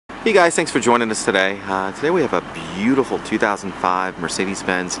Hey guys, thanks for joining us today. Today we have a beautiful 2005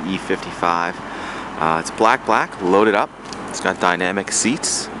 Mercedes-Benz E55. It's black, loaded up. It's got dynamic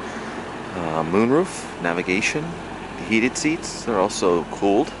seats, moonroof, navigation, heated seats. They're also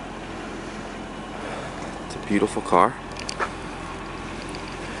cooled. It's a beautiful car.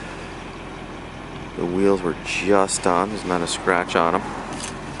 The wheels were just done. There's not a scratch on them.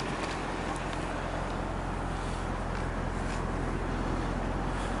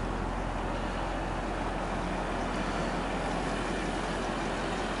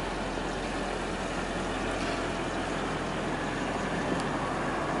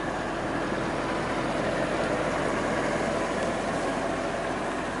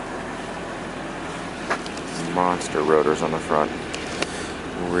 Monster rotors on the front.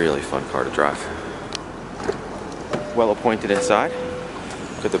 Really fun car to drive. Well appointed inside.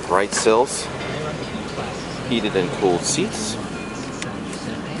 Look at the bright sills. Heated and cooled seats.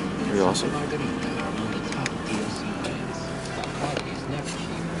 Pretty awesome.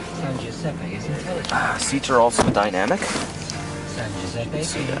 Seats are also dynamic. You can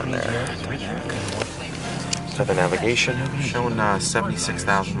see down there. It's got the navigation showing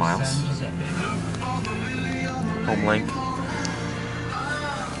 76,000 miles. Home link.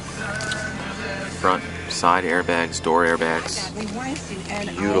 Front, side airbags, door airbags.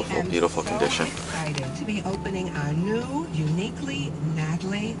 Beautiful, beautiful condition. Excited to be opening our new, uniquely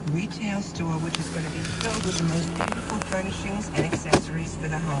Natalie retail store, which is going to be filled with the most beautiful furnishings and accessories for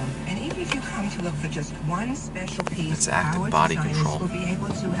the home. And even if you come to look for just one special piece, it's active our body designers control. will be able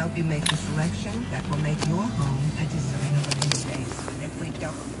to help you make the selection that will make your home a designer living space. If we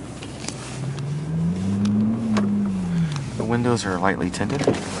don't. The windows are lightly tinted.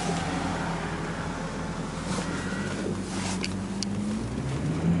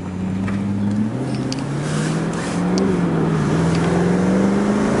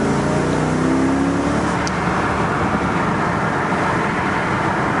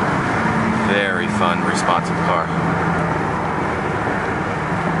 Very fun, responsive car.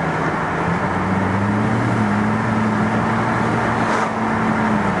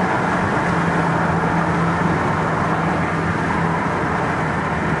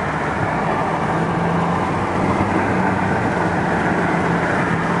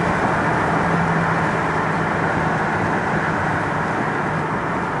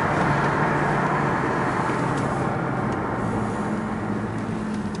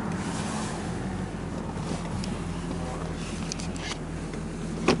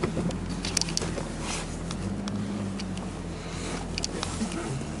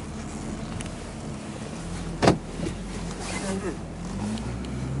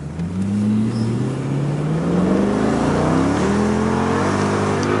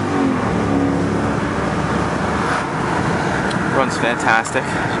 Runs fantastic,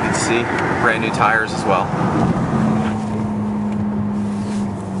 as you can see. Brand new tires as well.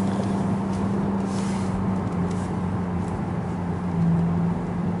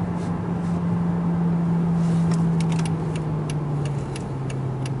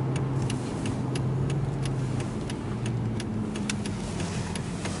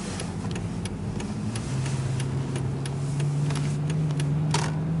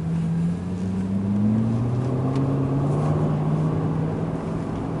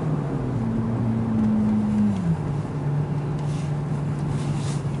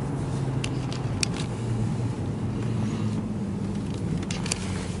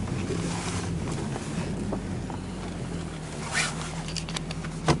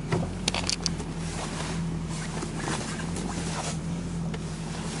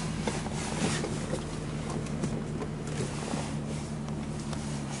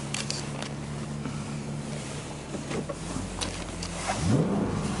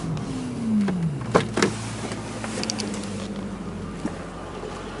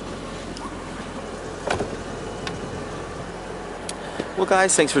 Well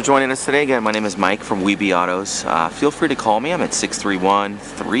guys, thanks for joining us today. Again, my name is Mike from WeBe Autos. Feel free to call me. I'm at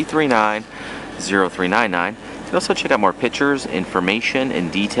 631-339-0399. You can also check out more pictures, information,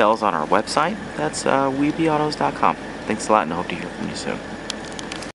 and details on our website. That's webeautos.com. Thanks a lot and I hope to hear from you soon.